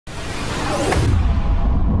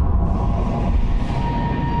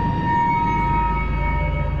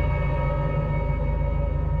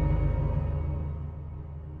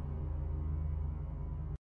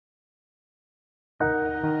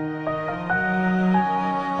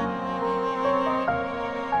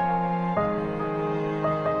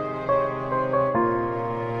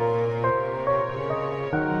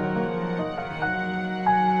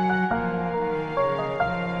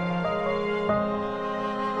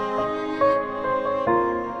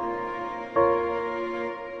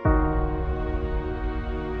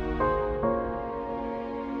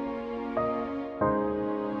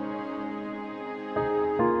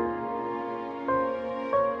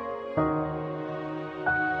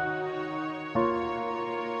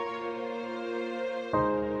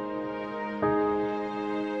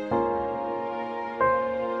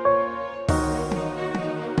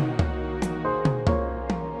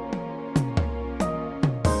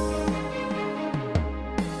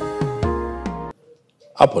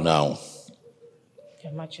Up or now?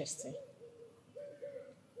 Your Majesty.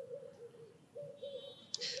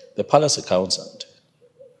 The palace accountant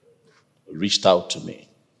reached out to me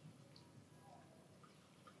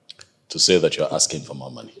to say that you're asking for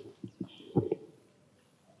more money.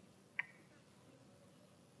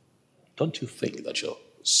 Don't you think that you're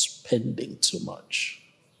spending too much?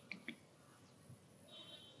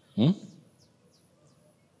 You're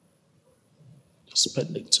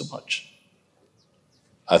spending too much.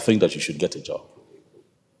 I think that you should get a job.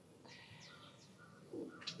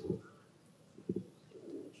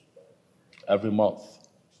 Every month,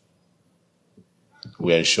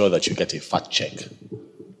 we ensure that you get a fat check.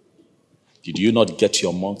 Did you not get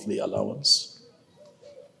your monthly allowance?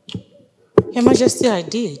 Your Majesty, I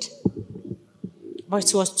did. But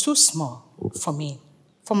it was too small for me,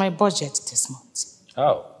 for my budget this month.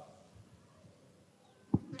 How?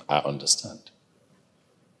 I understand.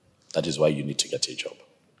 That is why you need to get a job.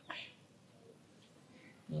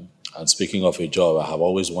 And speaking of a job, I have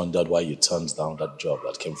always wondered why you turned down that job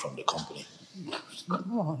that came from the company.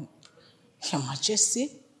 Come on. Your Majesty,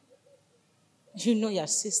 you know your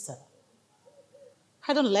sister.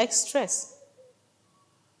 I don't like stress.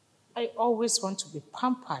 I always want to be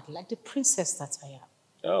pampered like the princess that I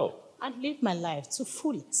am. Oh. And live my life to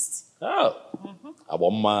fullest. Oh.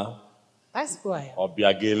 Aboma. That's who I am.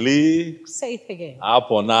 Obiageli. Say it again.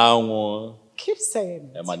 Aponawo. Keep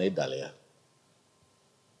saying it. Emane Dalia.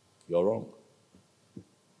 You're wrong.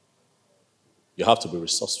 You have to be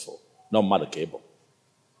resourceful, not mad cable.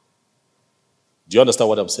 Do you understand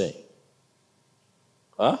what I'm saying?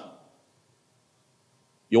 Huh?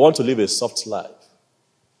 You want to live a soft life,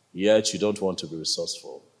 yet you don't want to be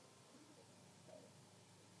resourceful.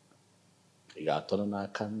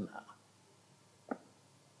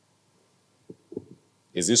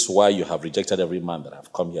 Is this why you have rejected every man that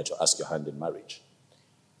have come here to ask your hand in marriage?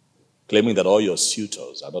 Claiming that all your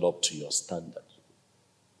suitors are not up to your standard.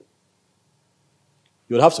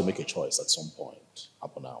 You'll have to make a choice at some point,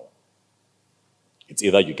 up or now. It's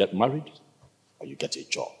either you get married or you get a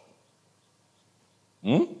job.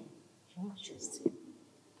 Your Majesty,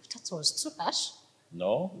 that was too harsh.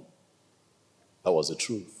 No, that was the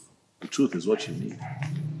truth. The truth is what you need.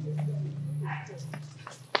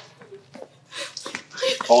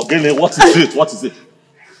 Oh, Gele, what is it? What is it?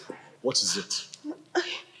 What is it?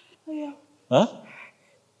 Huh?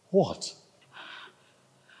 What?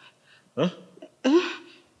 Huh?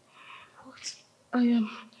 What? I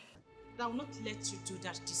will not let you do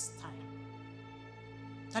that this time.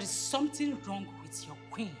 There is something wrong with your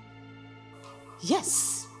queen.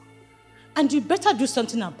 Yes. And you better do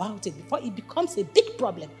something about it before it becomes a big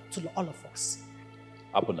problem to all of us.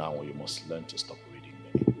 Up now, you must learn to stop reading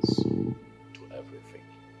meanings to everything.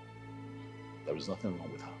 There is nothing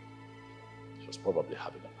wrong with her. She was probably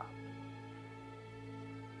having a nap.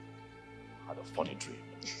 Had a funny dream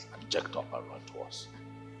and jacked up and ran to us.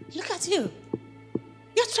 Look at you.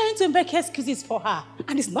 You're trying to make excuses for her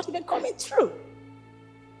and it's not even coming true.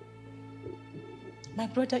 My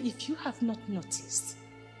brother, if you have not noticed,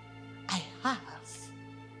 I have.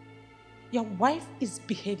 Your wife is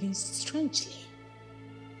behaving strangely.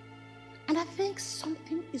 And I think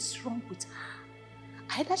something is wrong with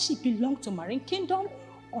her. Either she belongs to Marine Kingdom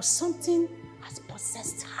or something has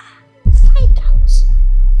possessed her. Find out.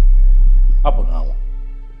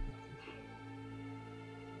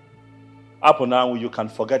 Up now, you can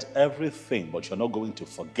forget everything, but you're not going to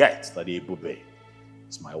forget that Ebube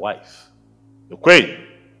is my wife, the queen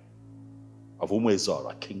of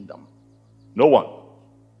Umezu Kingdom. No one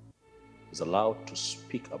is allowed to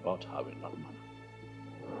speak about her in that manner.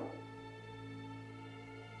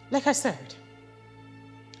 Like I said,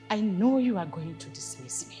 I know you are going to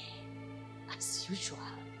dismiss me, as usual.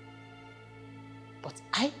 But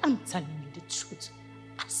I am telling you the truth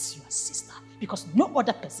as your sister, because no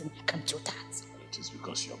other person can do that. It is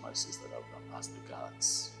because you're my sister that I would have asked the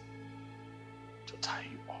guards to tie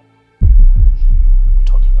you up for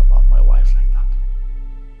talking about my wife like that.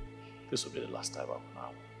 This will be the last time up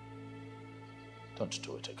now. Don't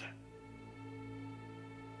do it again.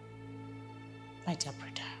 My dear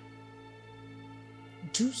brother,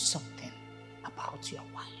 do something about your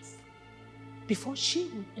wife before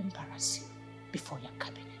she will embarrass you before your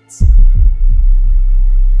cabinet.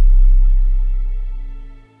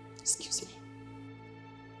 Excuse me.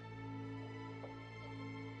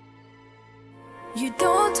 You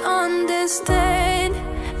don't understand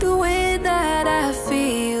the way that I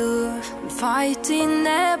feel. I'm fighting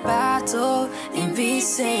a battle,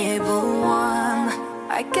 invisible one.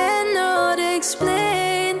 I cannot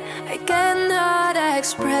explain, I cannot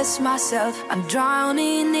express myself. I'm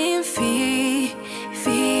drowning in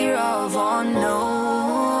fear of unknown.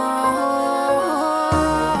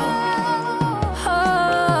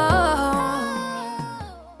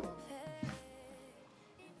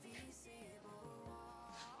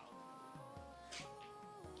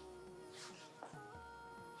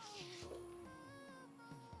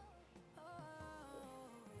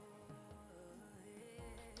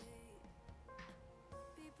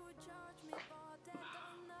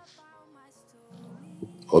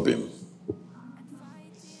 Obim,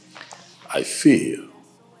 I feel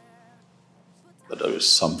that there is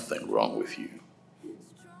something wrong with you.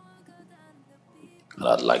 And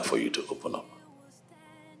I'd like for you to open up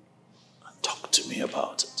and talk to me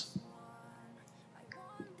about it.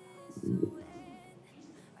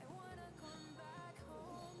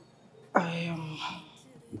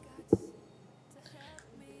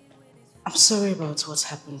 I'm sorry about what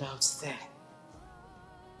happened out there.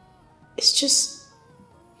 It's just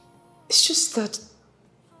that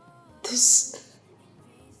there's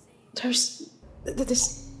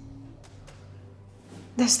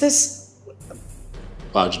this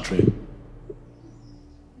bad dream.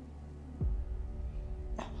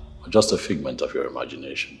 Or just a figment of your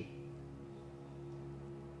imagination.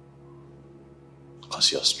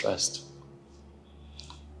 Because you're stressed.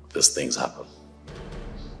 These things happen.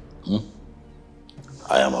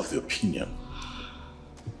 I am of the opinion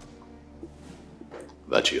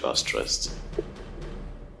that you are stressed.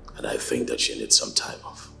 And I think that you need some time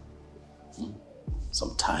off.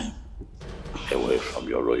 Some time away from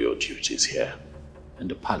your royal duties here in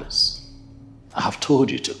the palace. I have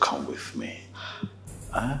told you to come with me.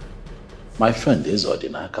 My friend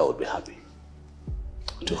Odinaka would be happy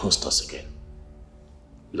to host us again.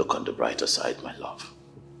 Look on the brighter side, my love.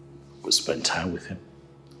 We'll spend time with him.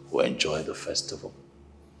 We'll enjoy the festival.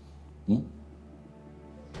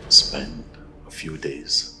 Spend a few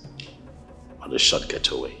days on a short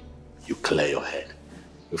getaway. You clear your head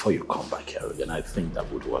before you come back here again. I think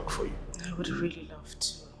that would work for you. I would really love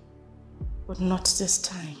to, but not this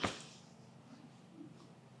time.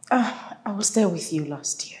 I was there with you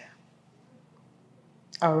last year.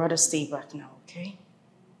 I'd rather stay back now, okay?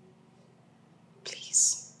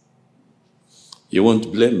 Please. You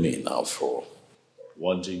won't blame me now for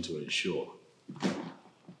wanting to ensure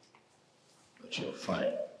that you're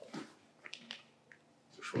fine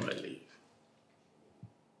before I leave.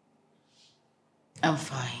 I'm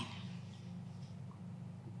fine.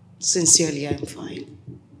 Sincerely, I'm fine.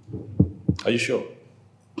 Are you sure?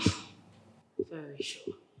 Very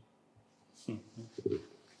sure.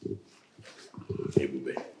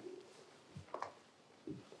 Ebube,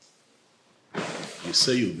 you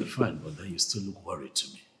say you'll be fine, but then you still look worried to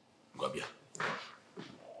me. Gwabia.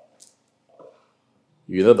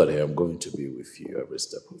 You know that I am going to be with you every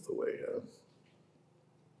step of the way.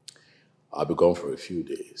 I'll be gone for a few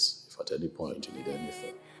days. If at any point you need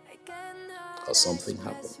anything, or something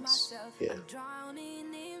happens here,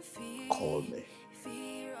 call me.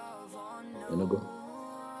 You know, go.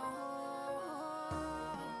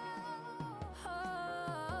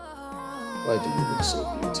 Why do you look so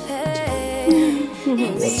beautiful?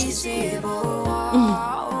 What is going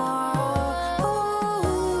on?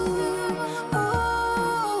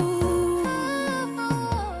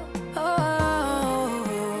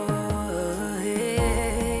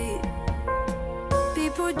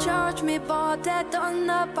 But they don't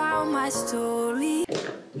know about my story.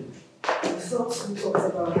 I thought we talked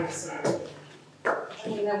about this. I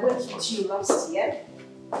mean, I went with you last year.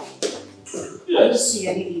 Yes. I don't see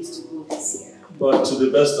any need to go this year. But to the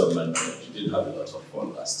best of my knowledge, you did have a lot of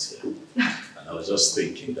fun last year. And I was just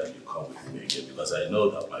thinking that you come with me again because I know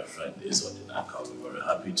that my friend is Odinaka. I'll be very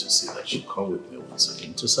happy to see that you come with me once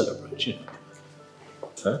again to celebrate, you know.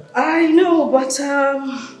 Huh? I know, but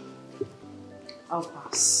I'll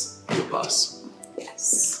pass. You pass?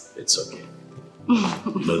 Yes. It's okay.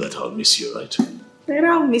 You know that I'll miss you, right? And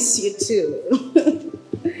I'll miss you too.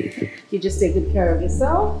 You just take good care of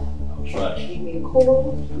yourself. I'll try. Give me a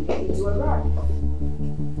call and get you a ride.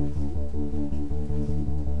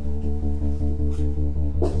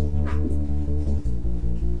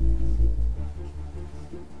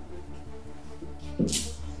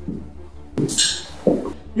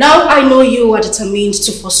 Now I know you are determined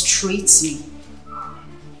to frustrate me.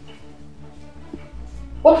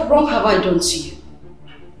 What wrong have I done to you?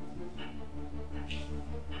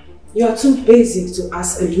 You are too basic to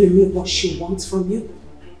ask Edwin what she wants from you.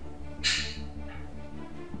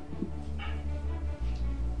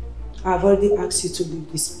 I've already asked you to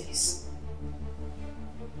leave this place.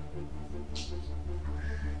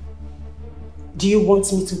 Do you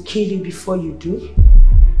want me to kill you before you do?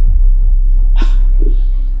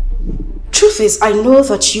 truth is, I know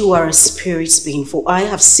that you are a spirit being, for I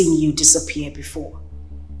have seen you disappear before.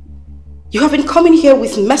 You have been coming here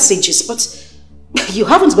with messages, but you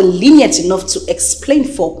haven't been lenient enough to explain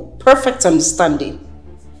for perfect understanding.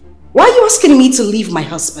 Why are you asking me to leave my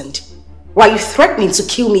husband? Why are you threatening to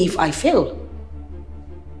kill me if I fail?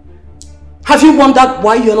 Have you wondered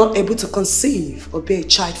why you're not able to conceive or bear a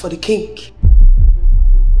child for the king?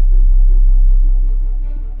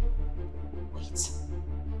 Wait.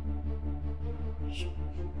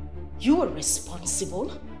 You are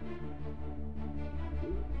responsible?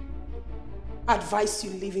 I advise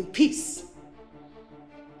you live in peace,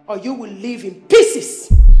 or you will live in pieces.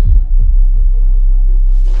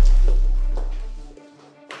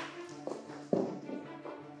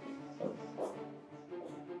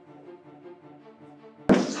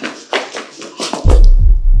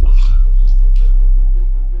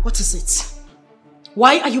 What is it?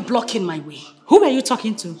 Why are you blocking my way? Who were you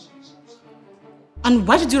talking to? And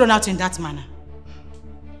why did you run out in that manner?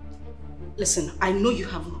 Listen, I know you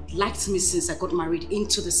have liked me since I got married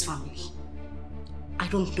into this family. I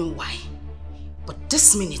don't know why, but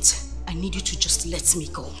this minute, I need you to just let me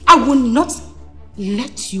go. I will not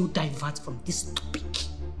let you divert from this topic,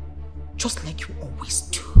 just like you always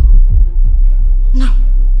do. Now,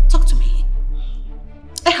 talk to me.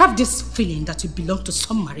 I have this feeling that you belong to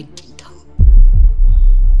some marine kingdom.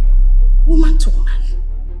 Woman to woman.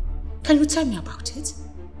 Can you tell me about it?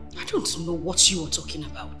 I don't know what you are talking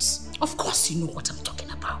about. Of course you know what I'm talking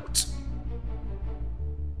about.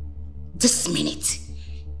 This minute,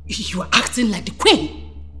 you are acting like the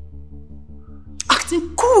queen.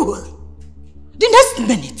 Acting cool. The next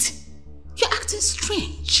minute, you're acting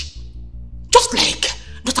strange. Just like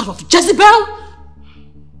daughter of Jezebel.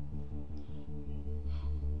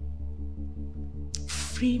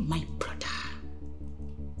 Free my brother.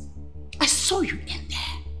 I saw you in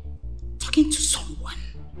there, talking to someone.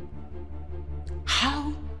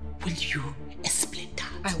 How will you explain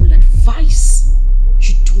that? I will advise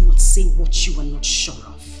you do not say what you are not sure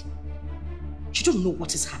of. You don't know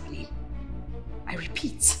what is happening. I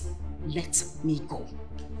repeat, let me go.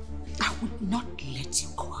 I would not let you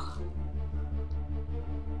go.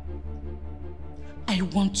 I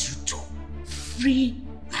want you to free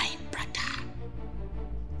my brother.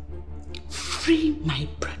 Free my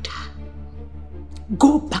brother.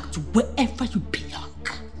 Go back to wherever you belong.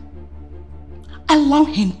 Allow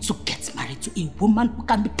him to get married to a woman who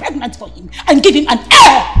can be pregnant for him and give him an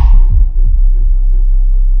heir.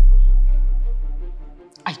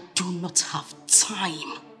 I do not have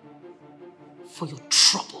time for your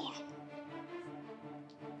trouble.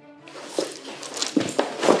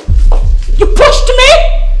 You pushed me?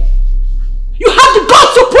 You have the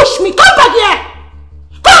guts to push me. Come back here.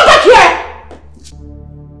 Come back here.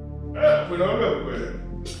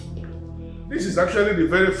 This is actually the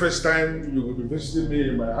very first time you will be visiting me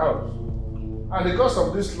in my house. And the cost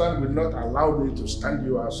of this land will not allow me to stand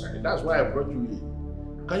you outside. That's why I brought you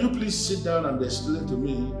in. Can you please sit down and explain to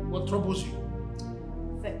me what troubles you?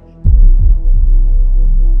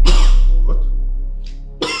 What?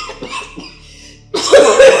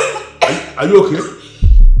 Are you okay?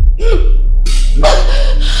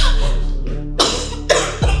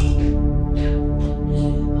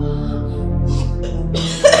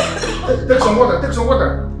 Take some water, take some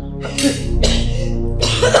water.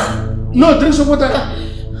 No, drink some water.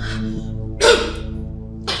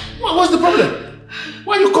 What's the problem?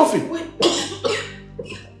 Why are you coughing? Wait.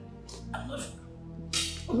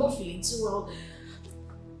 I'm not feeling too well.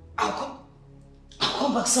 I'll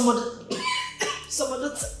come back some other time.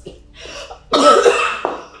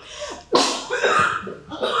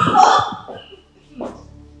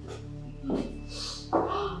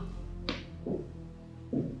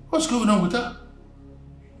 What's going on with her?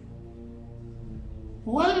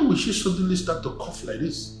 Why will she suddenly start to cough like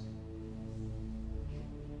this?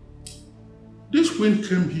 This queen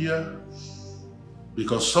came here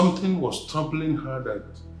because something was troubling her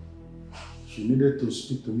that she needed to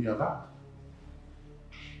speak to me about.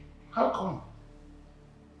 How come?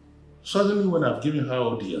 Suddenly when I've given her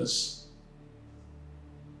audience,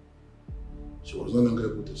 she was no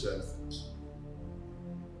longer able to say anything.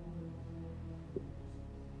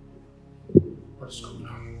 What's going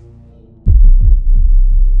on?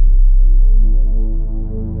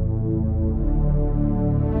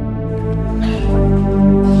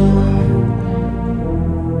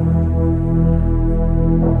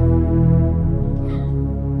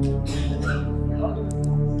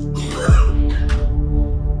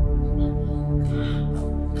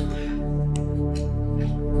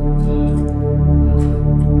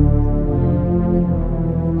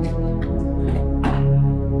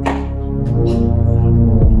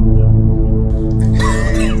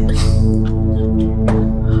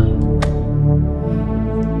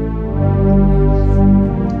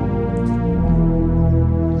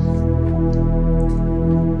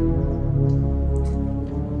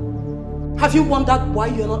 Have you wondered why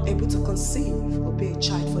you're not able to conceive or bear a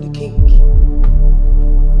child for the king?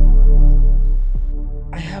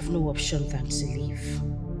 I have no option than to leave.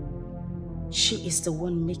 She is the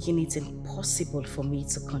one making it impossible for me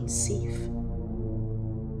to conceive.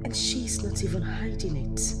 And she is not even hiding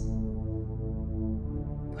it.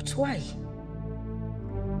 But why?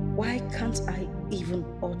 Why can't I even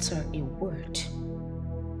utter a word?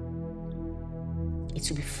 It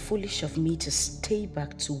would be foolish of me to stay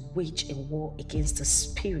back to wage a war against a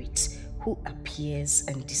spirit who appears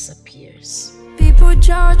and disappears. People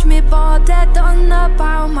judge me, but they don't know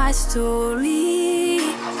about my story.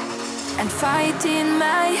 And fighting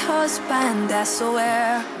my husband, I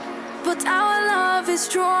swear. But our love is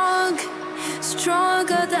strong,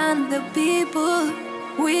 stronger than the people.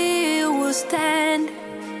 We will stand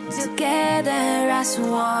together as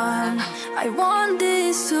one. I want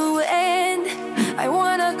this to end. I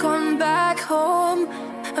wanna come back home.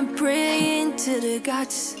 I'm praying to the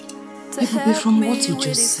gods to help from me what you with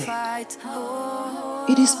just this said, fight. Oh.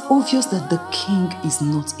 it is obvious that the king is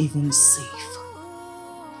not even safe.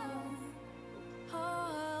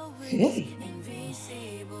 Hey.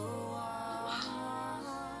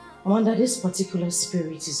 I wonder this particular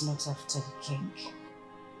spirit is not after the king.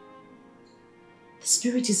 The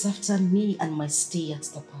spirit is after me and my stay at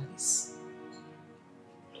the palace.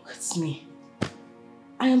 Look at me.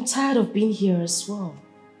 I am tired of being here as well.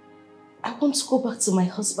 I want to go back to my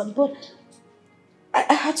husband, but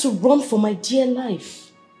I had to run for my dear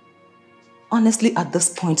life. Honestly, at this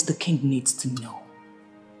point, the king needs to know.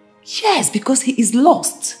 Yes, because he is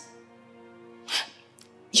lost.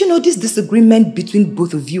 You know, this disagreement between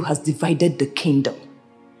both of you has divided the kingdom,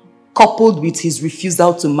 coupled with his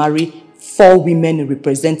refusal to marry 4 women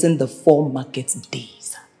representing the 4 market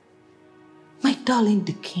days. My darling,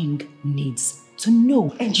 the king needs to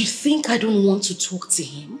know. And you think I don't want to talk to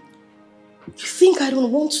him? You think I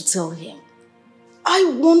don't want to tell him?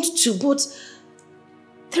 I want to, but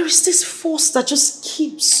there is this force that just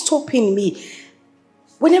keeps stopping me.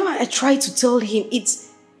 Whenever I try to tell him, it's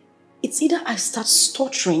either I start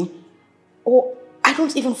stuttering or I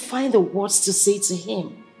don't even find the words to say to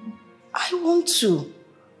him. I want to.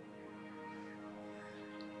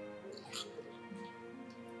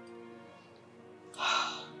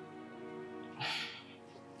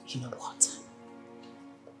 You know what?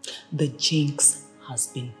 The jinx has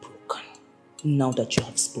been broken now that you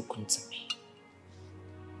have spoken to me.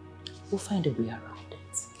 We'll find a way around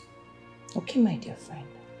it. Okay, my dear friend?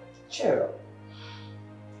 Cheer up.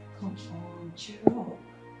 Come on, cheer up.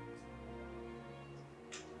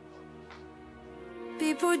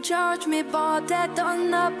 People judge me, but they don't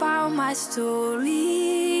know about my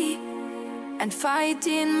story. And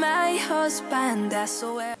fighting my husband, that's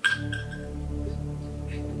where.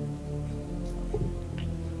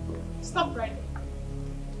 Stop crying.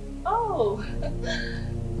 Oh,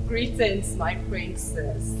 greetings, my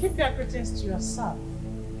princess. Keep your greetings to yourself.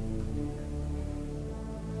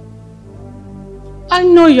 I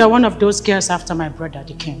know you're one of those girls after my brother,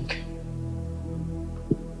 the king.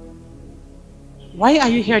 Why are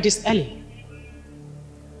you here this early?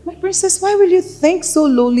 My princess, why will you think so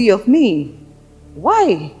lowly of me?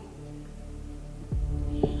 Why?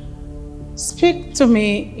 Speak to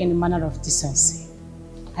me in a manner of decency.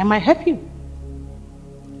 I might help you.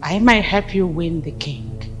 I might help you win the king.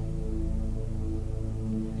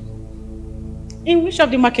 In which of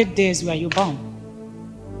the market days were you born?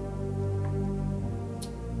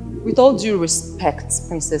 With all due respect,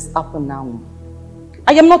 Princess Aponaum,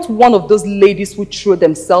 I am not one of those ladies who throw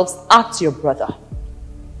themselves at your brother.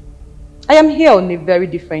 I am here on a very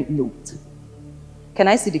different note. Can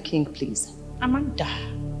I see the king, please? Amanda,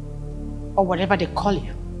 or whatever they call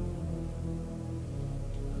you.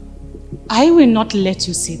 I will not let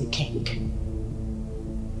you see the king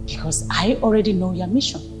because I already know your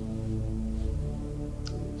mission.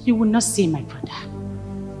 You will not see my brother,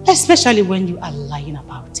 especially when you are lying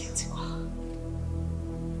about it.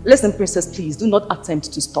 Listen, princess, please do not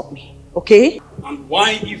attempt to stop me, okay? And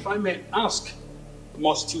why, if I may ask,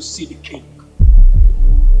 must you see the king?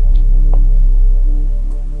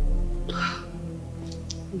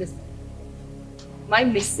 Listen, my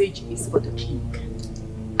message is for the king.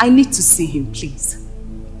 I need to see him, please.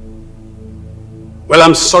 Well,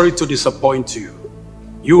 I'm sorry to disappoint you.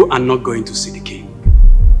 You are not going to see the king.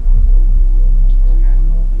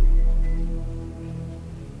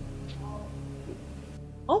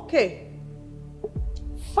 Okay.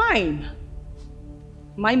 Fine.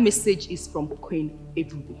 My message is from Queen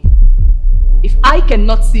Ebele. If I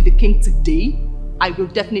cannot see the king today, I will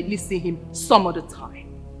definitely see him some other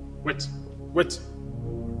time. Wait.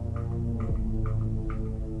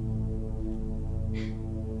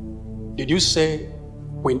 Did you say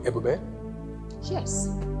Queen Ebube? Yes,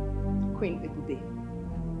 Queen Ebube.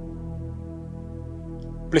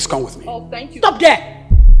 Please come with me. Oh, thank you. Stop there!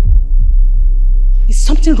 Is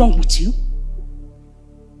something wrong with you?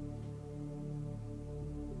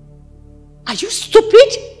 Are you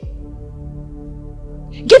stupid?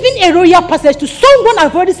 Giving a royal passage to someone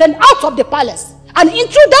I've already sent out of the palace. An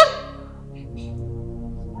intruder?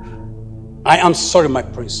 I am sorry, my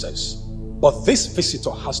princess, but this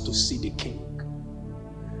visitor has to see the king.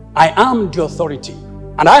 I am the authority,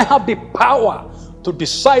 and I have the power to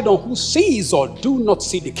decide on who sees or do not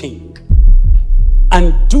see the king.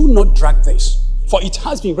 And do not drag this, for it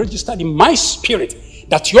has been registered in my spirit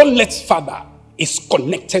that your late father is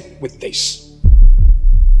connected with this.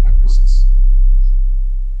 My princess,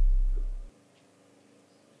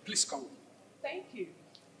 please come. Thank you.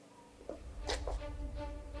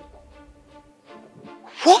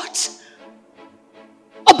 What?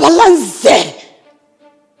 Obalanze!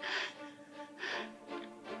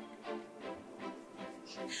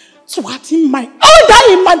 Swatting my order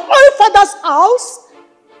in my own father's house?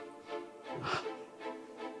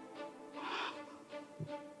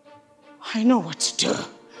 I know what to do.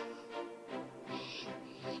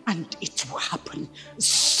 And it will happen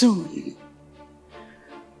soon.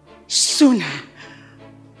 Sooner,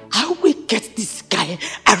 I will get this guy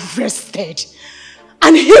arrested.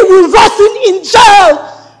 And he will rot in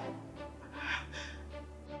jail!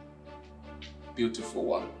 Beautiful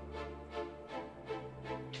one.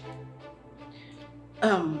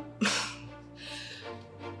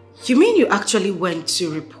 You mean you actually went to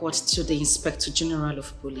report to the Inspector General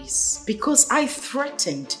of Police? Because I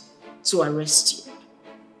threatened to arrest you.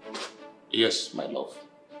 Yes, my love.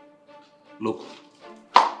 Look,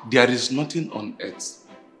 there is nothing on earth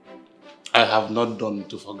I have not done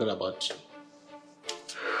to forget about you.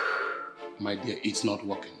 My dear, it's not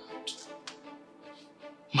working out.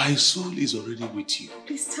 My soul is already with you.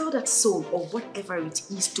 Please tell that soul or whatever it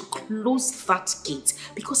is to close that gate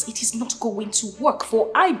because it is not going to work, for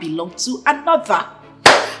I belong to another.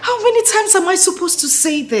 How many times am I supposed to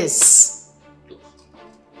say this? Look,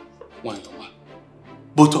 one.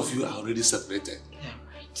 Both of you are already separated. Yeah,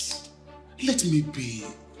 right. Let me be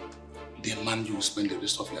the man you will spend the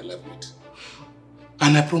rest of your life with.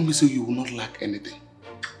 And I promise you, you will not lack anything.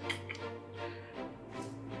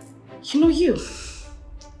 You know you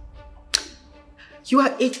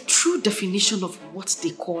are a true definition of what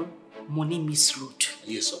they call money misroad.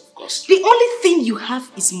 Yes, of course. The only thing you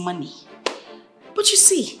have is money. But you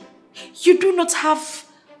see, you do not have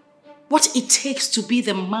what it takes to be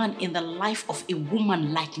the man in the life of a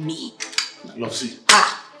woman like me. Love, see,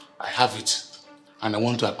 I have it. And I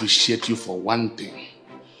want to appreciate you for one thing.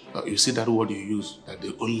 You see that word you use, that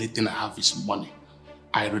the only thing I have is money.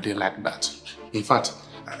 I really like that. In fact,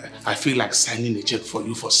 I feel like signing a check for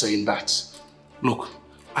you for saying that. Look,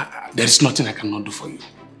 there is nothing I cannot do for you.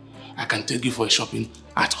 I can take you for a shopping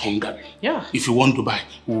at Hungary. Yeah. If you want to buy,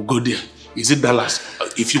 we'll go there. Is it Dallas?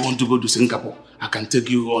 If you want to go to Singapore, I can take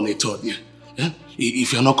you on a tour there. Yeah?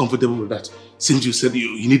 If you're not comfortable with that, since you said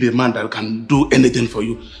you need a man that can do anything for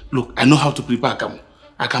you, look, I know how to prepare akamu.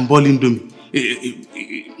 I can boil indomie.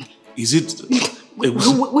 Is it... Wait.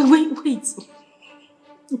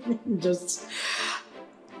 Just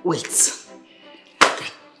wait. Okay.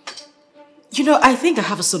 You know, I think I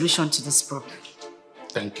have a solution to this problem.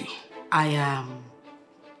 Thank you. I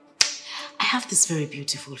have this very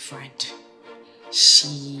beautiful friend.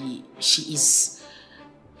 She's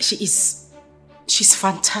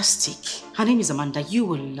fantastic. Her name is Amanda. You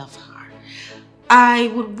will love her. I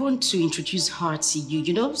would want to introduce her to you,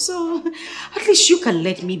 you know, so at least you can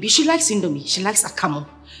let me be. She likes Indomie. She likes Akamo.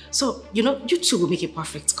 So, you know, you two will make a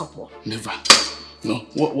perfect couple. Never. No.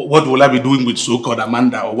 What will I be doing with so-called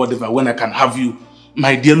Amanda or whatever when I can have you?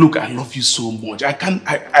 My dear, look, I love you so much. I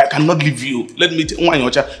cannot leave you. Let me tell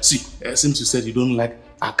you. See, since you said you don't like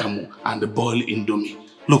Akamo and the boiled Indomie,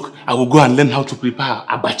 look, I will go and learn how to prepare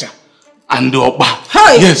abacha. And opa.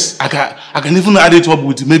 Hi. Yes, I can even add it up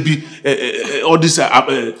with maybe all this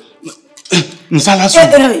nsala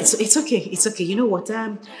soup. No, it's okay. It's okay. You know what?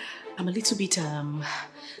 I'm a little bit I'm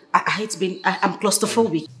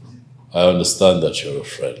claustrophobic. I understand that you're a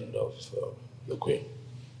friend of the Queen.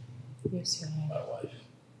 Yes, Your My wife.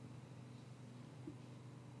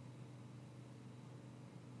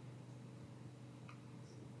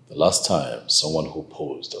 The last time someone who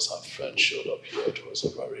posed as her friend showed up here, it was a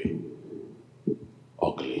very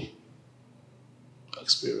ugly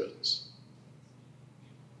experience.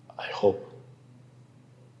 I hope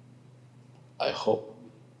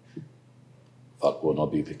that will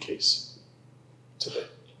not be the case today.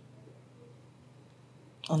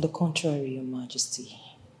 On the contrary, Your Majesty,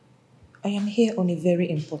 I am here on a very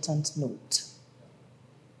important note.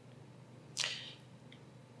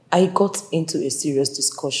 I got into a serious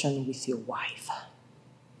discussion with your wife,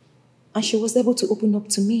 and she was able to open up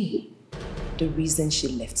to me the reason she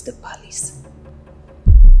left the palace.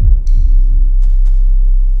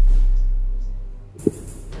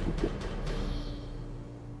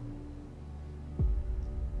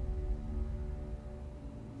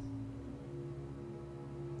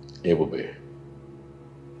 Ebube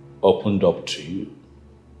opened up to you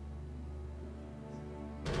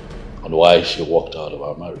on why she walked out of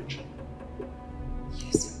our marriage.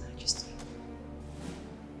 Yes, Your Majesty.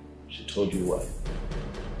 She told you why.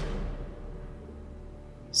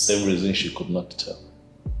 Same reason she could not tell.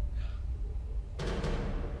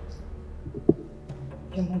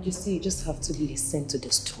 Your Majesty, you just have to listen to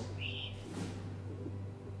the story.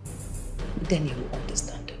 Then you will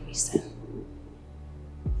understand the reason.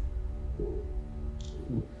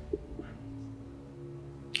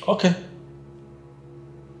 Okay.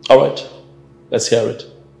 All right. Let's hear it.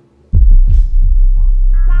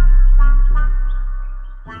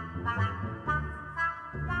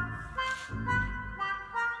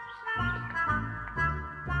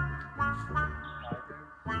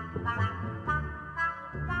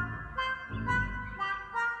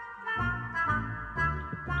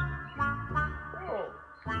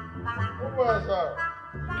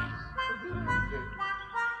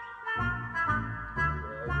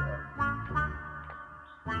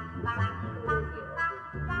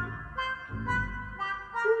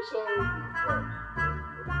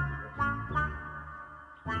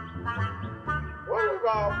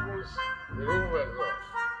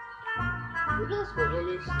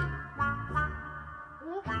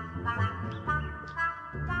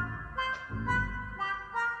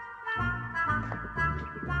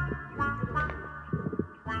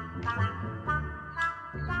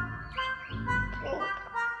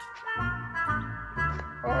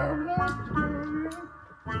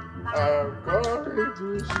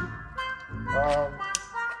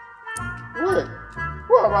 Wait,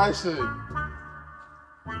 what am I saying?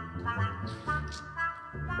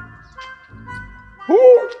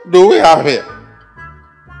 Who do we have here?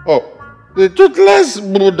 Oh, the toothless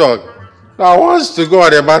bulldog that wants to go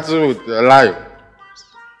on a battle with a lion.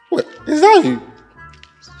 Wait, is that you?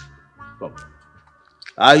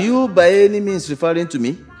 Are you by any means referring to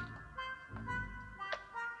me?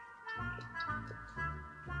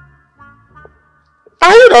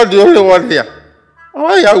 Are you not the only one here? Am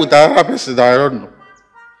I here with another person that I don't know?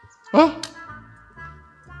 Huh?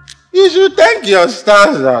 You should thank your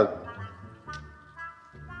stars that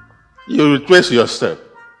you retrace your step.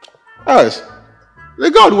 Else,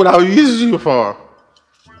 the God would have used you for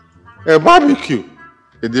a barbecue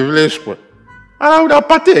in the village square. And I would have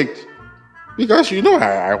partaked. Because you know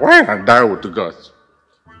I wine and die with the gods.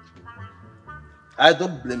 I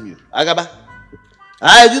don't blame you. Agaba,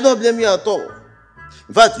 I do not blame you at all.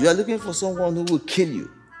 In fact, you are looking for someone who will kill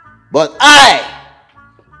you. But I,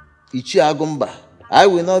 Ichi Agomba, I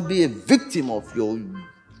will not be a victim of your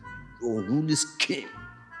unruly scheme.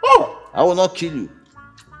 Oh! I will not kill you.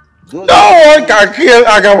 No one can kill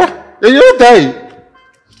Agaba. Did you die?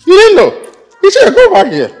 You didn't know. Ichi, go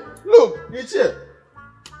back here. Look, Ichi.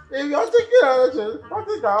 If you're thinking anything,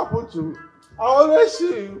 nothing can happen to me. I always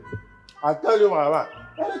see you and tell you my mind.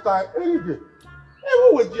 Anytime, any day. Even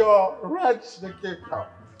with your red snake cow.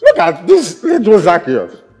 Look at this little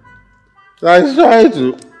Zacchaeus that is trying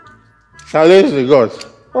to challenge the gods.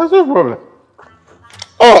 What's the problem?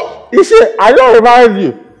 Oh, you see, I don't remind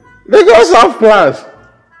you. The gods have plans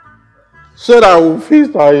so that we'll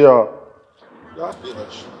feast on your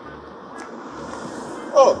finish.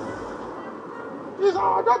 Oh. This is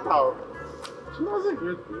our daughter. She doesn't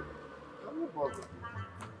greet me. No problem.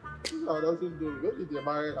 This is how doesn't do it. Maybe they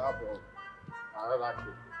married her for another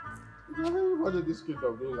kid. Everybody this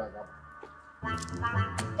kingdom doing like that.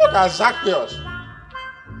 Look at Zacchaeus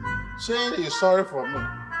saying he's sorry for me.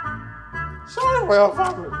 Sorry for your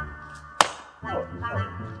family. Oh, sorry.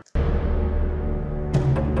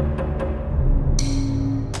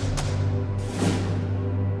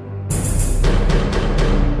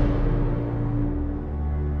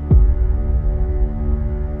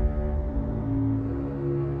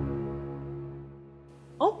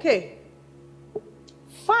 Okay,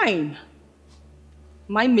 fine.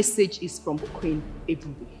 My message is from Queen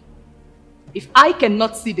Ebube. If I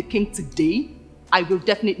cannot see the king today, I will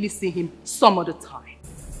definitely see him some other time.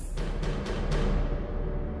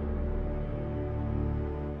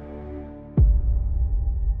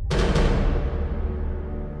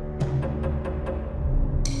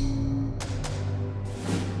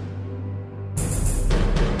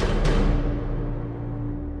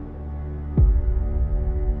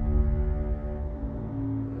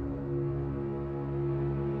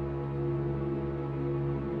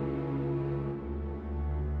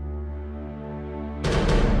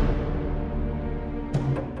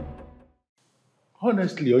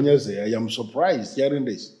 honestly, Onyeze, I am surprised hearing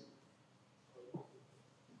this.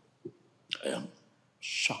 I am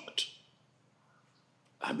shocked.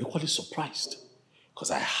 I'm equally surprised because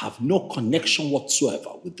I have no connection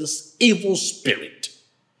whatsoever with this evil spirit.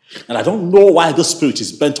 And I don't know why this spirit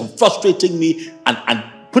is bent on frustrating me and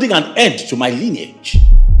putting an end to my lineage.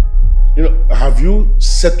 You know, have you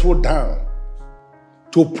settled down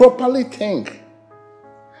to properly think?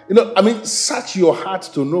 You know, I mean, search your heart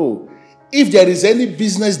to know if there is any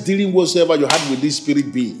business dealing whatsoever you had with this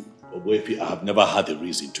spirit being. Oboefi, I have never had a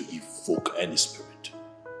reason to evoke any spirit.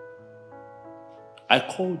 I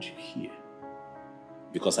called you here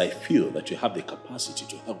because I feel that you have the capacity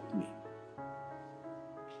to help me.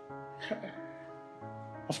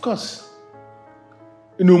 Of course.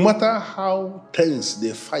 No matter how tense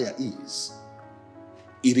the fire is,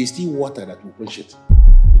 it is still water that will quench it.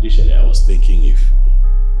 Initially, I was thinking if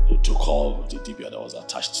to call the Dibia that was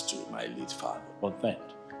attached to my late father, but then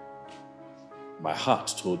my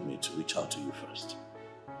heart told me to reach out to you first.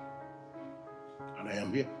 And I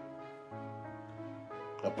am here.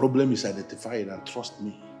 The problem is identified, and trust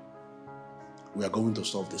me, we are going to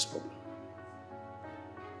solve this problem.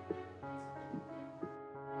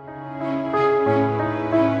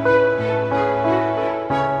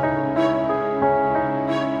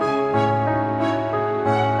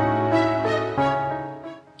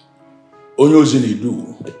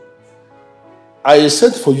 Onyozinedu, I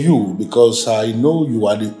sent for you because I know you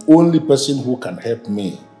are the only person who can help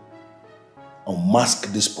me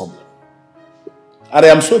unmask this problem. And I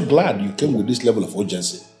am so glad you came with this level of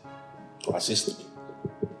urgency to assist me.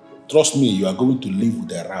 Trust me, you are going to live with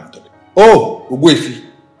the ram today. Oh, Ubuefi,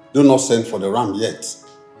 do not send for the ram yet.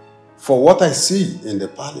 For what I see in the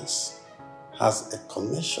palace has a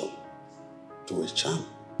connection to a charm.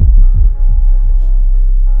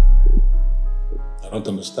 I don't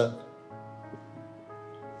understand.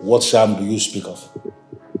 What charm do you speak of?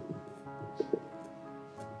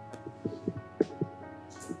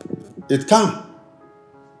 It can.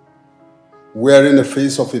 We are in the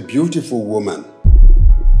face of a beautiful woman.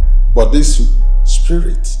 But this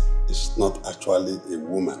spirit is not actually a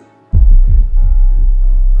woman.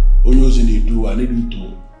 Onyozinedu, I need you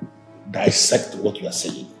to dissect what you are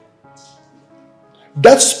saying.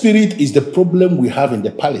 That spirit is the problem we have in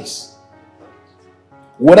the palace.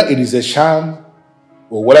 Whether it is a charm,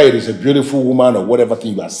 or whether it is a beautiful woman, or whatever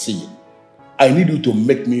thing you are seeing, I need you to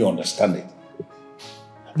make me understand it.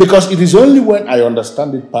 Because it is only when I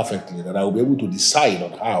understand it perfectly that I will be able to decide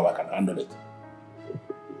on how I can handle it.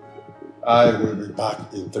 I will be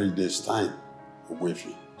back in 3 days' time,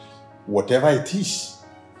 Ubuefi. Whatever it is,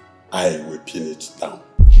 I will pin it down.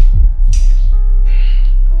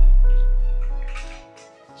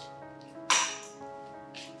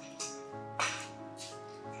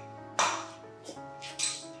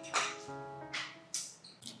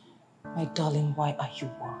 My darling, why are you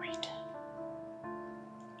worried?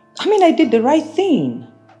 I mean, I did the right thing.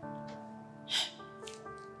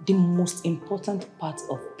 The most important part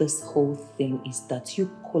of this whole thing is that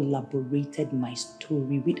you collaborated my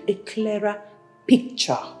story with a clearer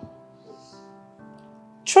picture.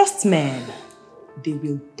 Trust me, they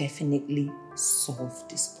will definitely solve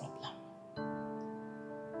this problem.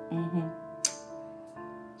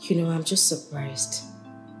 You know, I'm just surprised.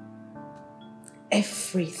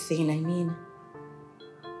 Everything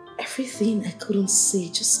I couldn't say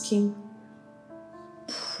just came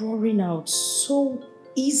pouring out so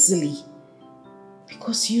easily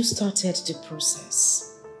because you started the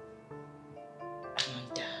process.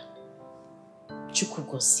 And Chukwu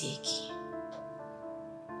Gosieki,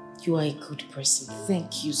 you are a good person.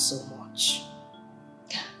 Thank you so much.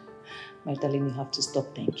 My darling, you have to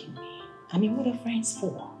stop thanking me. I mean, what are friends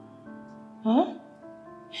for? Huh?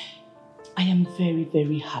 I am very,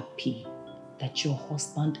 very happy that your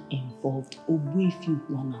husband involved Obuefi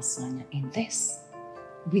Asanya in this.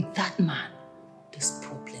 With that man, this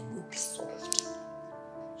problem will be solved.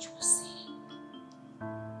 You will see.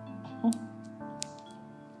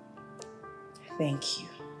 Thank you.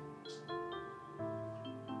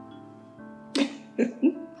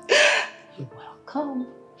 You're welcome.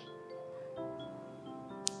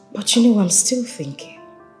 But you know, I'm still thinking.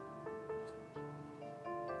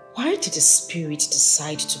 Why did the spirit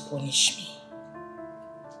decide to punish me?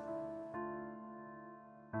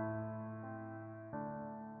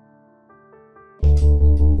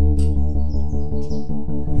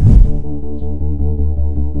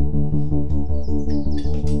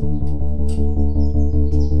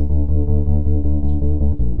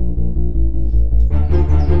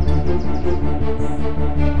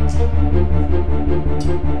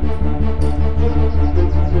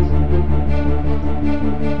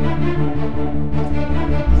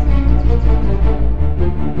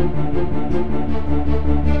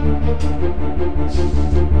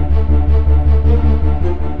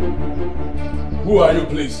 Who are you,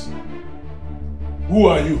 please? Who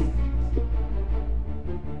are you?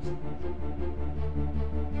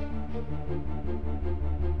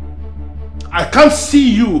 I can't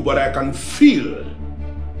see you, but I can feel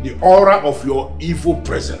the aura of your evil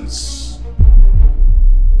presence.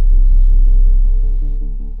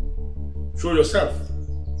 Show yourself.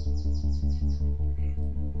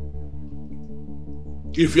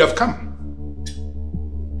 If you have come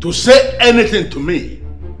to say anything to me,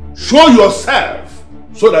 show yourself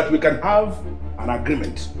so that we can have an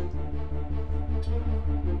agreement.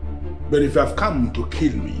 But if you have come to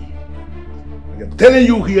kill me, I am telling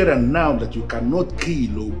you here and now that you cannot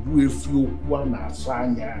kill Obuefi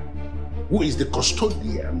Asanya, who is the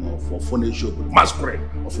custodian of Ofonesho, masquerade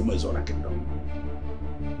of Umezora Kingdom.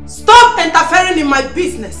 Stop interfering in my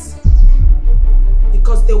business,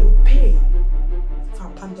 because they will pay for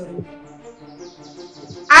abandoning me.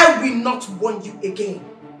 I will not warn you again.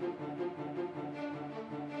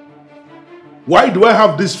 Why do I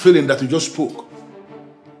have this feeling that you just spoke?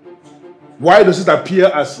 Why does it appear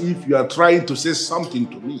as if you are trying to say something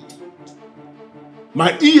to me?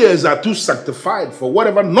 My ears are too sanctified for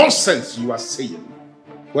whatever nonsense you are saying.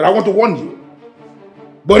 But I want to warn you.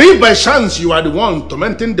 But if by chance you are the one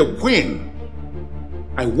tormenting the queen,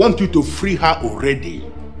 I want you to free her already.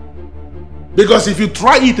 Because if you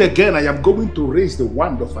try it again, I am going to raise the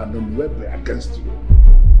wand of an weapon against you.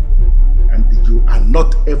 And you are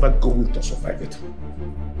not ever going to survive it.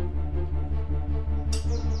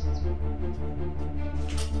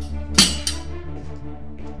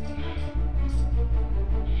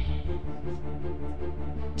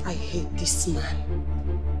 I hate this man.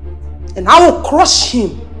 And I will crush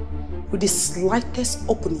him with the slightest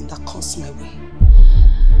opening that comes my way.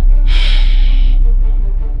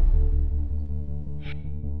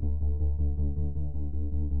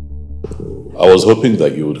 I was hoping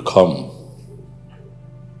that you would come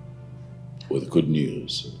with good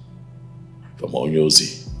news from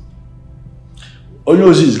Onyozi.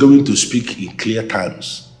 Onyozi is going to speak in clear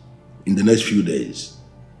terms in the next few days.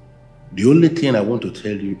 The only thing I want to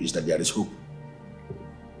tell you is that there is hope.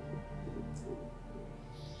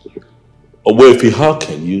 Obuefi, how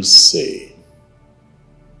can you say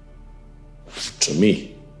to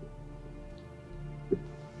me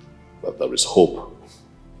that there is hope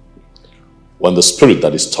when the spirit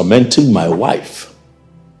that is tormenting my wife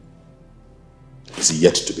is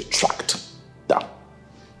yet to be tracked down?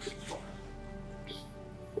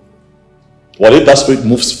 What if that spirit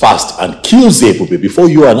moves fast and kills Ebube before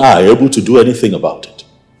you and I are able to do anything about it?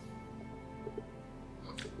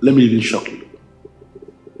 Let me even shock you.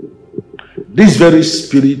 This very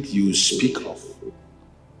spirit you speak of,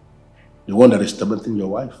 the one that is tormenting your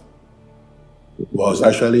wife, was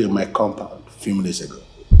actually in my compound a few minutes ago.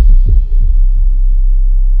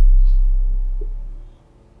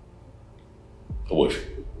 Obuefi,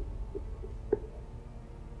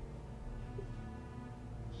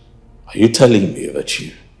 are you telling me that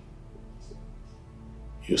you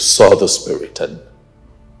saw the spirit and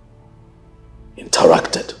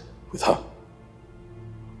interacted with her?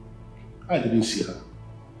 I didn't see her.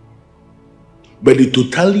 But the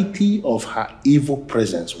totality of her evil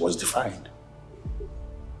presence was defined.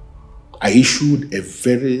 I issued a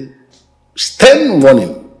very stern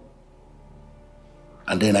warning,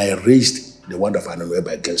 and then I raised the wand of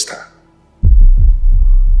Ananweba against her.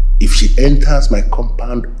 If she enters my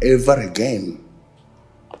compound ever again,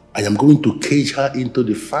 I am going to cage her into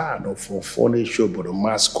the fan of Ofone Shobo, the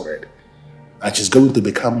masquerade, and she's going to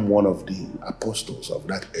become one of the apostles of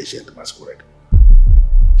that ancient masquerade.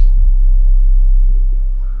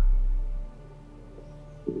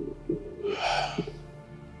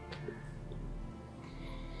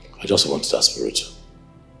 I just want that spirit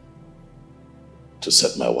to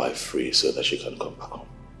set my wife free so that she can come back home.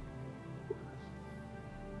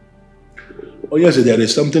 Oh yes, there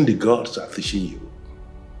is something the gods are teaching you.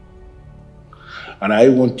 And I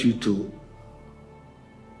want you to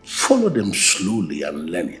follow them slowly and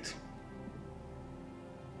learn it.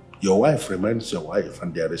 Your wife remains your wife,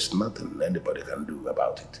 and there is nothing anybody can do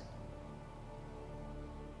about it.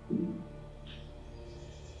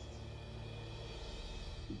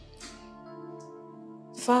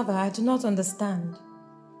 Father, I do not understand.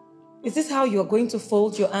 Is this how you are going to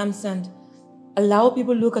fold your arms and allow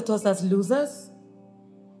people look at us as losers?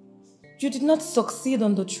 You did not succeed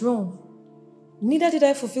on the throne. Neither did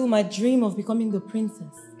I fulfill my dream of becoming the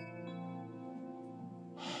princess.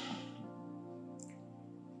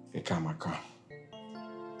 Ekamaka,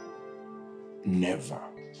 never.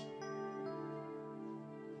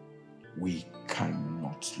 We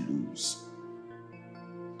cannot lose.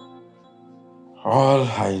 All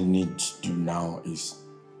I need to do now is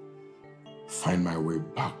find my way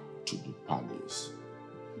back to the palace.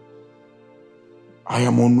 I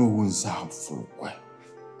am on Wunza for well.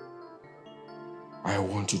 I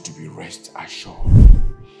want you to be rest assured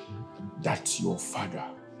that your father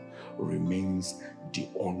remains the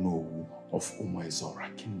Ono of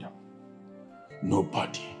Umezora kingdom.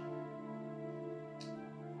 Nobody,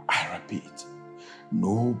 I repeat,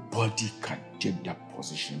 nobody can take that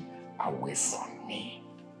position away from me.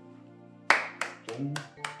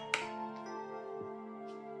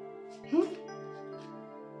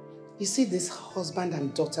 You see this husband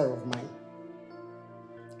and daughter of mine?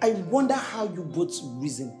 I wonder how you both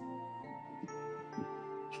reason.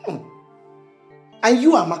 And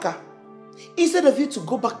you, Amaka, instead of you to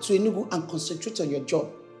go back to Enugu and concentrate on your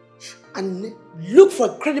job and look for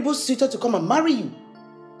a credible suitor to come and marry you,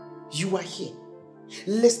 you are here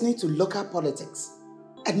listening to local politics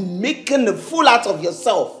and making a fool out of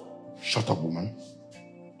yourself. Shut up, woman.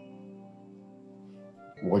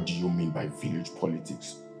 What do you mean by village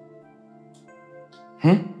politics?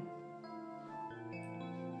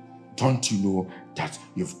 Don't you know that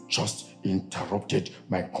you've just interrupted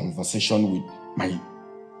my conversation with my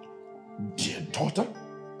dear daughter?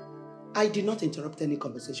 I did not interrupt any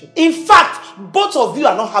conversation. In fact, both of you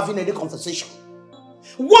are not having any conversation.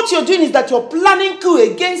 What you're doing is that you're planning coup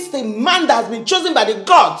against a man that has been chosen by the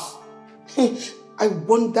gods. I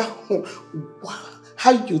wonder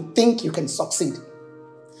how you think you can succeed.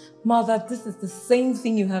 Mother, this is the same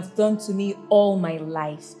thing you have done to me all my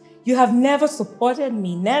life. You have never supported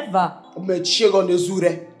me, never.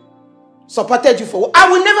 Supported you for what? I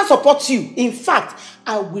will never support you. In fact,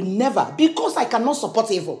 I will never, because I cannot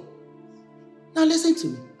support evil. Now listen to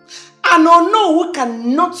me. An Ono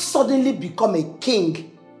cannot suddenly become a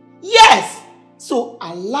king. Yes! So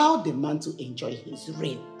allow the man to enjoy his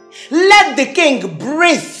reign. Let the king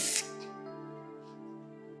breathe.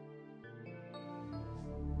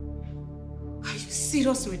 Are you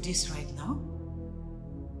serious with this right now?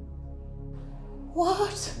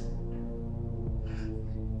 What?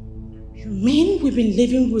 You mean we've been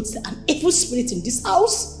living with an evil spirit in this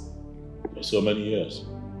house? For so many years.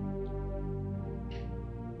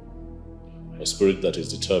 A spirit that is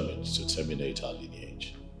determined to terminate our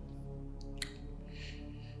lineage.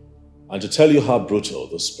 And to tell you how brutal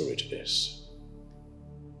the spirit is,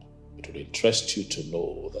 it would interest you to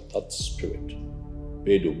know that that spirit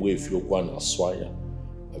paid a way for one Aswaya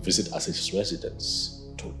a visit as his residence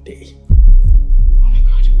today. Oh my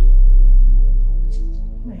God.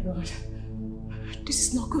 Oh my God. This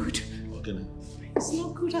is not good. Okay. It's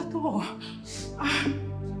not good at all.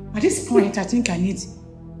 At this point, I think I need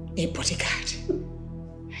a bodyguard.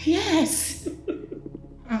 Yes.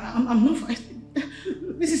 I'm not...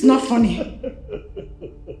 This is not funny.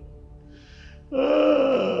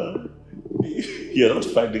 You're not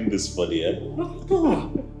finding this funny, eh?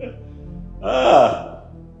 No.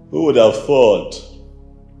 Who would have thought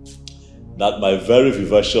that my very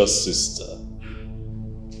vivacious sister,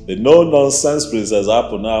 the no-nonsense Princess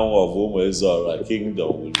Apunawa of Umezora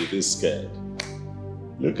kingdom, will be this scared?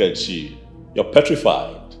 Look at you. You're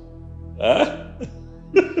petrified. Huh?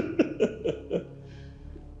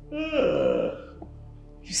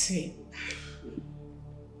 You see,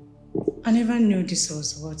 I never knew this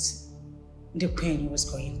was what the Queen was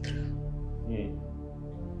going through.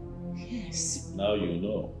 Yes. Now you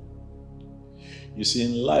know. You see,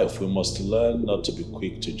 in life, we must learn not to be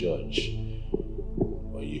quick to judge.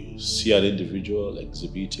 When you see an individual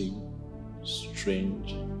exhibiting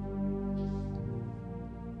strange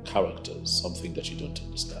characters, something that you don't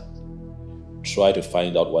understand, try to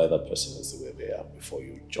find out why that person is the way they are before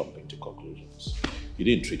you jump into conclusions. You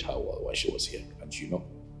didn't treat her well while she was here, and you know.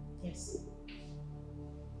 Yes.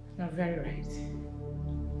 You're very right.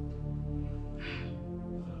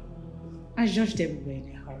 I judged everybody in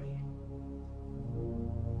a hurry.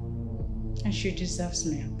 And she deserves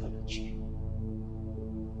my apology.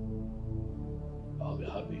 I'll be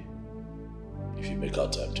happy if you make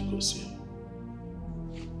out time to go see her.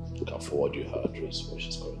 I can forward you her address where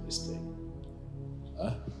she's currently staying.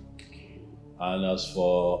 Huh? And as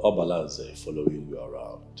for Obalanze following you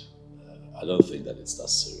around, I don't think that it's that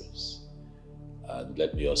serious. And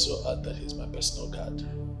let me also add that he's my personal guard,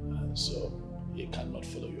 so he cannot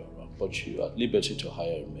follow you around. But you are at liberty to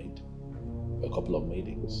hire a maid, a couple of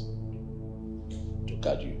maidings, to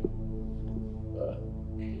guard you.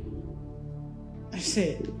 I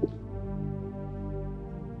said,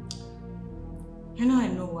 you know, I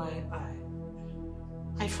know why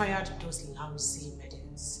I fired those lousy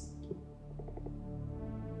maidens.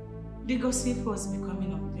 The gossip was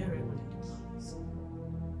becoming unbearable in the palace.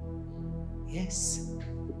 Yes.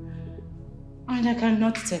 And I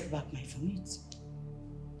cannot take back my vomit.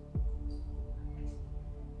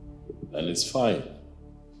 And it's fine.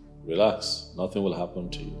 Relax. Nothing will happen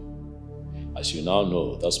to you. As you now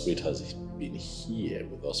know, that spirit has been here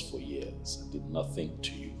with us for years and did nothing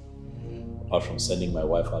to you. Apart from sending my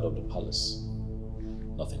wife out of the palace.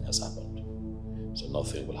 Nothing has happened. So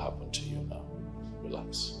nothing will happen to you now.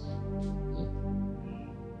 Relax.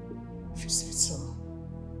 If you said so.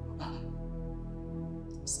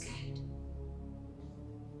 I'm scared.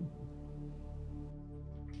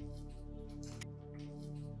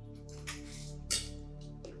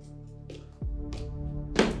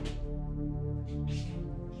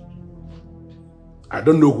 I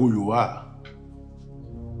don't know who you are,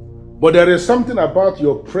 but there is something about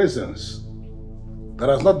your presence that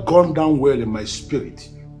has not gone down well in my spirit.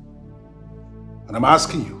 And I'm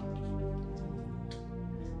asking you,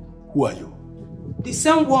 who are you? The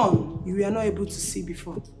same one you were not able to see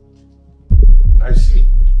before. I see.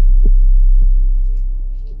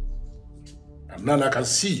 And now I can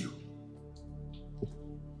see you.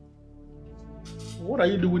 What are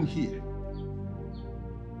you doing here?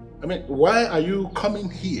 I mean, why are you coming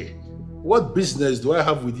here? What business do I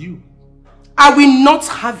have with you? I will not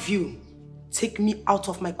have you take me out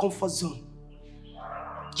of my comfort zone.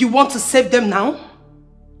 You want to save them now?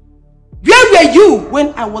 Where were you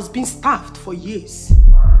when I was being starved for years?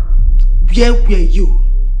 Where were you?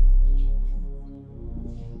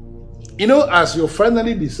 You know, as you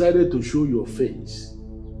finally decided to show your face,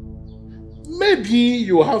 maybe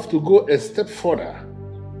you have to go a step further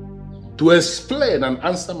to explain and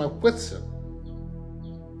answer my question.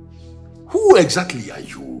 Who exactly are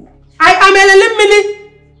you? I am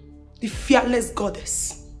Elelemili, the fearless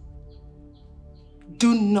goddess.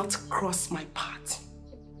 Do not cross my path,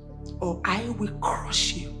 or I will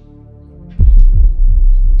crush you.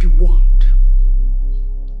 Be warned.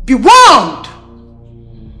 Be warned!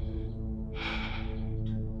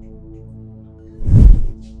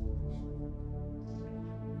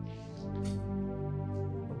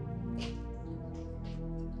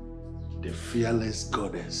 The fearless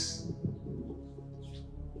goddess.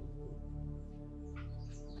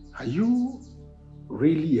 Are you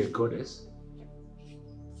really a goddess?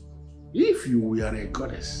 If you were a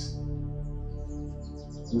goddess,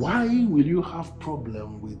 why will you have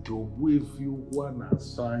problem with Ugezu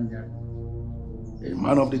Sanya, a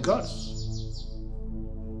man of the gods?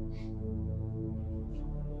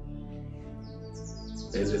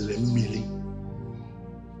 Elelemili.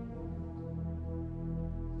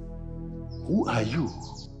 Who are you?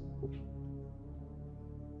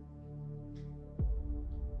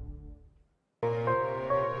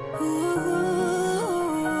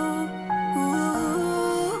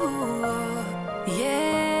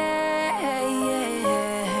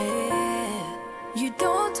 You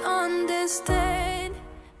don't understand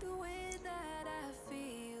the way that I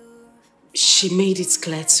feel. She made it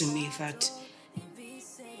clear to me that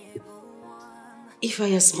if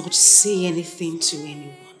I as much say anything to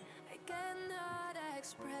anyone,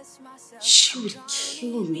 she would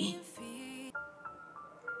kill me.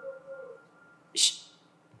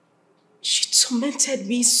 She tormented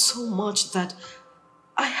me so much that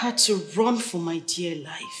I had to run for my dear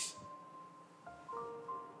life.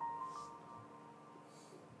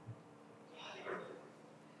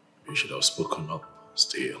 You should have spoken up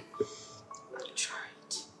still. I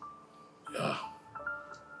tried. Yeah.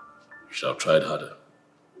 You should have tried harder.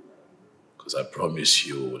 Because I promise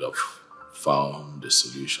you would have found the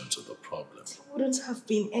solution to the problem. There wouldn't have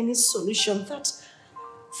been any solution. That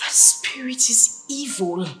spirit is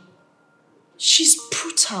evil. She's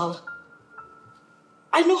brutal.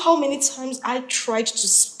 I know how many times I tried to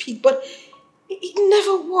speak, but it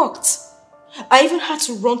never worked. I even had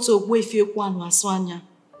to run to Ugezu J.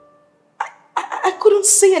 I couldn't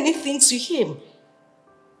say anything to him.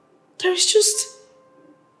 There's just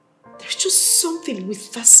something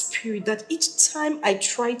with that spirit that each time I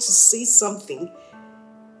try to say something,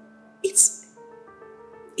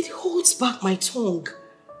 it holds back my tongue.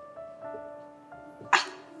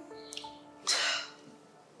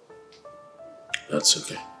 That's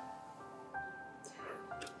okay.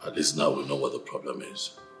 At least now we know what the problem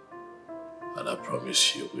is. And I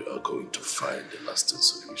promise you we are going to find a lasting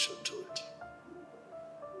solution to it.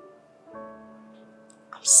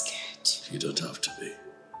 I'm scared. You don't have to be.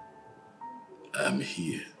 I'm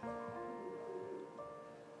here.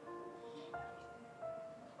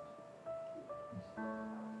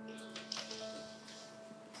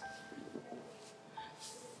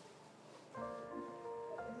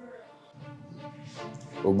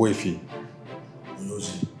 Ogbuefi,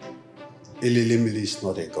 Elelemili is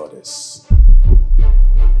not a goddess.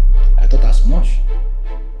 as much.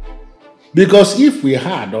 Because if we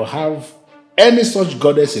had or have any such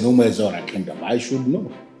goddess in Umezora kingdom, I should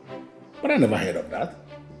know. But I never heard of that.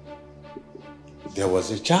 There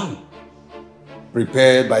was a charm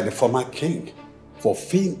prepared by the former king for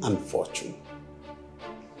fame and fortune.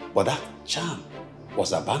 But that charm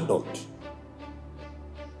was abandoned.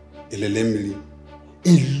 Elelemili, a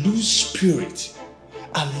loose spirit,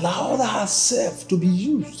 allowed herself to be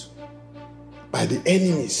used by the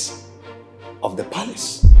enemies of the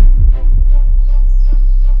palace.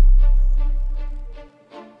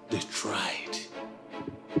 They tried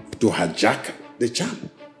to hijack the charm,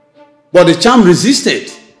 but the charm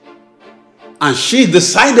resisted, and she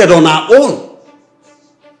decided on her own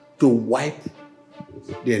to wipe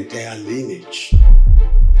the entire lineage.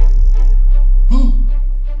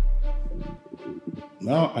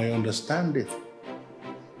 Now I understand it.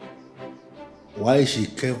 Why she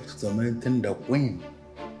kept tormenting the queen.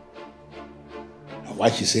 And why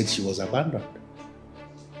she said she was abandoned.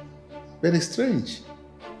 Very strange.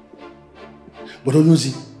 But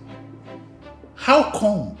Onuzi, how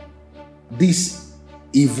come this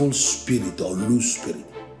evil spirit or loose spirit,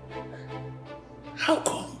 how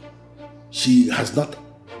come she has not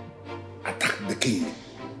attacked the king?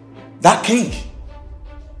 That king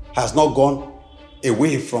has not gone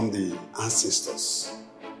away from the ancestors.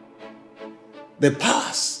 The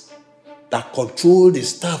powers that control the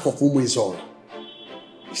staff of Umezora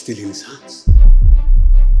is still in his hands.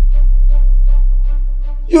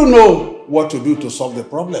 You know what to do to solve the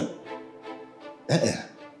problem.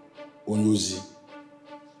 Onuzi,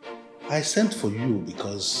 I sent for you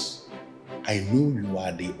because I know you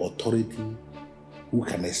are the authority who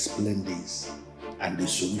can explain this and the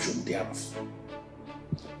solution thereof.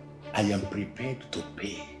 I am prepared to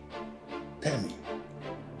pay. Tell me,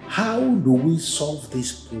 how do we solve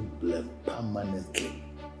this problem permanently?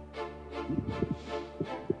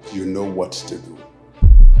 You know what to do.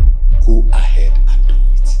 Go ahead and do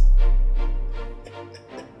it.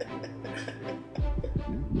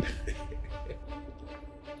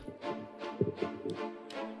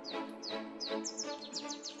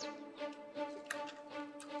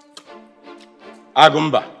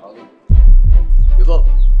 Agumba.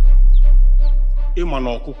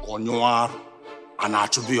 Imanoku Konyuar and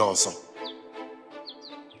Achubi also.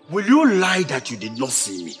 Will you lie that you did not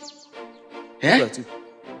see me? Look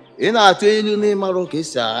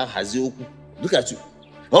at you.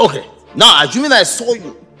 Okay. Now, assuming I saw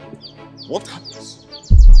you, what happens?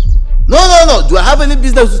 No. Do I have any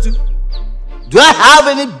business with you? Do I have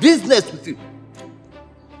any business with you?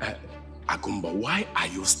 Agumba, why are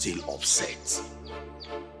you still upset?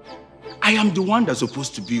 I am the one that's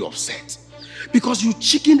supposed to be upset. Because you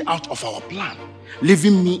chickened out of our plan,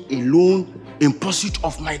 leaving me alone in pursuit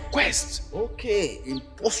of my quest. Okay, in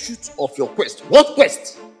pursuit of your quest. What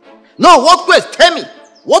quest? No, what quest? Tell me.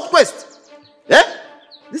 What quest? Eh?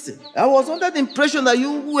 Listen, I was under the impression that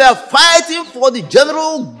you were fighting for the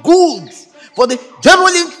general good, for the general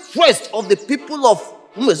interest of the people of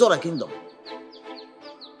Umezora Kingdom.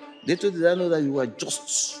 Little did I know that you were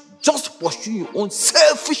just pursuing your own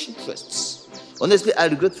selfish interests. Honestly, I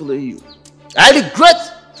regret following you. I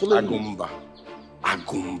regret following you.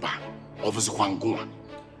 Agumba. Obviously, Kwanguma.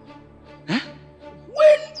 Eh?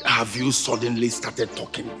 When have you suddenly started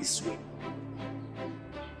talking this way?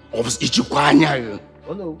 Obviously,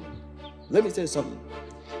 oh no. Let me tell you something.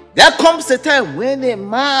 There comes a time when a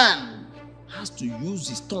man has to use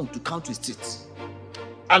his tongue to count his teeth.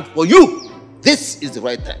 And for you, this is the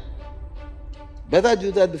right time. Better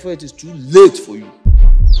do that before it is too late for you.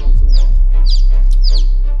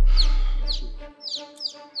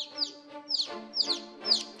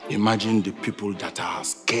 Imagine the people that are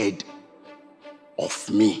scared of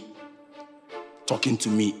me talking to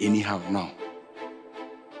me anyhow now.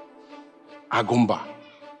 Agumba,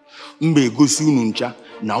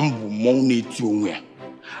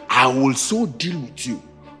 I will so deal with you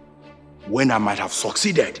when I might have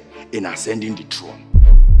succeeded in ascending the throne.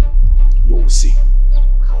 You will see.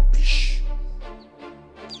 Rubbish.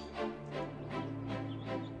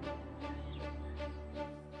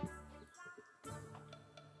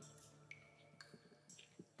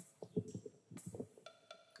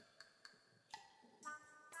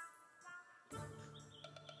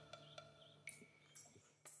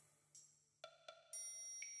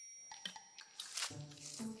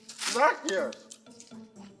 Back here.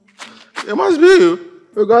 It must be you,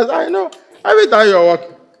 because I know every time you're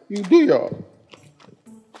working, you do your.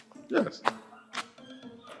 Yes.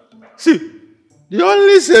 See, the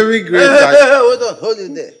only saving grace. Hold on, hold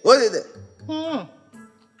it there.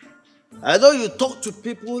 I know you talk to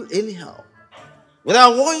people anyhow, but I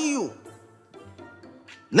warn you,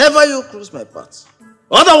 Never you cross my path.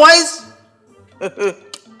 Otherwise,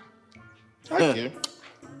 okay.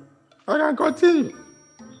 I can continue.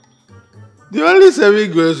 The only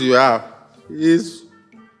saving grace you have is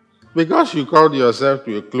because you called yourself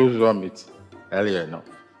to a close vomit earlier enough.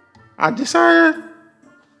 I decided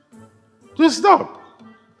to stop.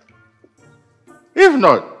 If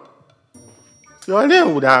not, your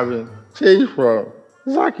name would have been changed from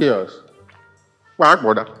Zacchaeus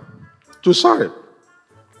to sorry.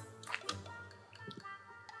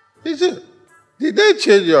 Is it? Did they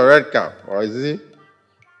change your red cap or is it?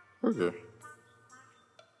 Okay.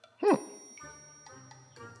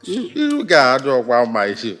 You can't talk about my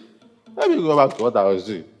issue. Let me go back to what I was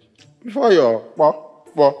doing before you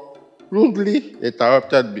rudely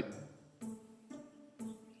interrupted me.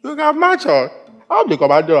 You can match on. I'm the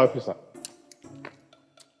commander officer.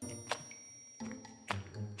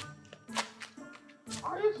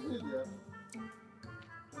 Are you still there?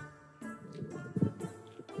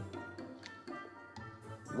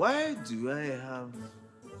 why do I have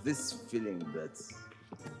this feeling that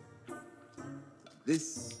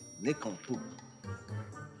this nincompoop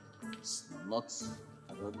is not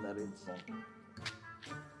an ordinary phone?